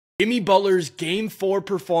Jimmy Butler's Game 4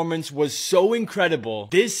 performance was so incredible.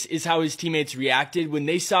 This is how his teammates reacted when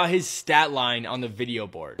they saw his stat line on the video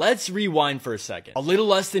board. Let's rewind for a second. A little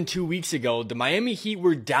less than 2 weeks ago, the Miami Heat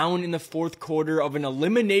were down in the fourth quarter of an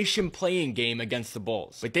elimination play-in game against the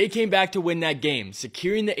Bulls. But they came back to win that game,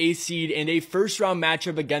 securing the 8th seed and a first-round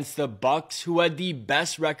matchup against the Bucks, who had the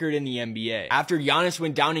best record in the NBA. After Giannis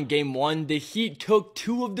went down in Game 1, the Heat took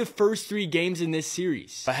 2 of the first 3 games in this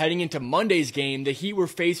series. But heading into Monday's game, the Heat were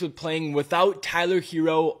faced with playing without Tyler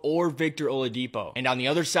Hero or Victor Oladipo. And on the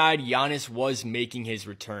other side, Giannis was making his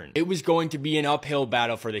return. It was going to be an uphill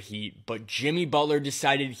battle for the Heat, but Jimmy Butler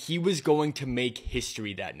decided he was going to make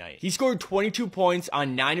history that night. He scored 22 points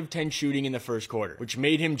on 9 of 10 shooting in the first quarter, which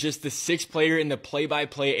made him just the 6th player in the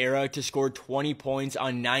play-by-play era to score 20 points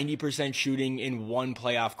on 90% shooting in one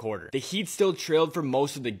playoff quarter. The Heat still trailed for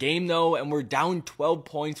most of the game though, and were down 12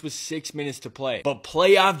 points with 6 minutes to play. But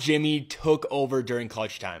playoff Jimmy took over during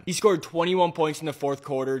clutch time. He scored 21 points in the fourth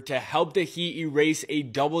quarter to help the Heat erase a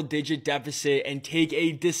double-digit deficit and take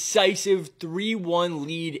a decisive 3-1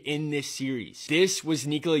 lead in this series. This was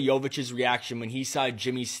Nikola Jovic's reaction when he saw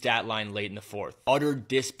Jimmy's stat line late in the fourth. Utter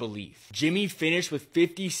disbelief. Jimmy finished with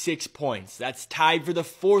 56 points. That's tied for the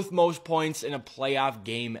 4th most points in a playoff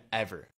game ever.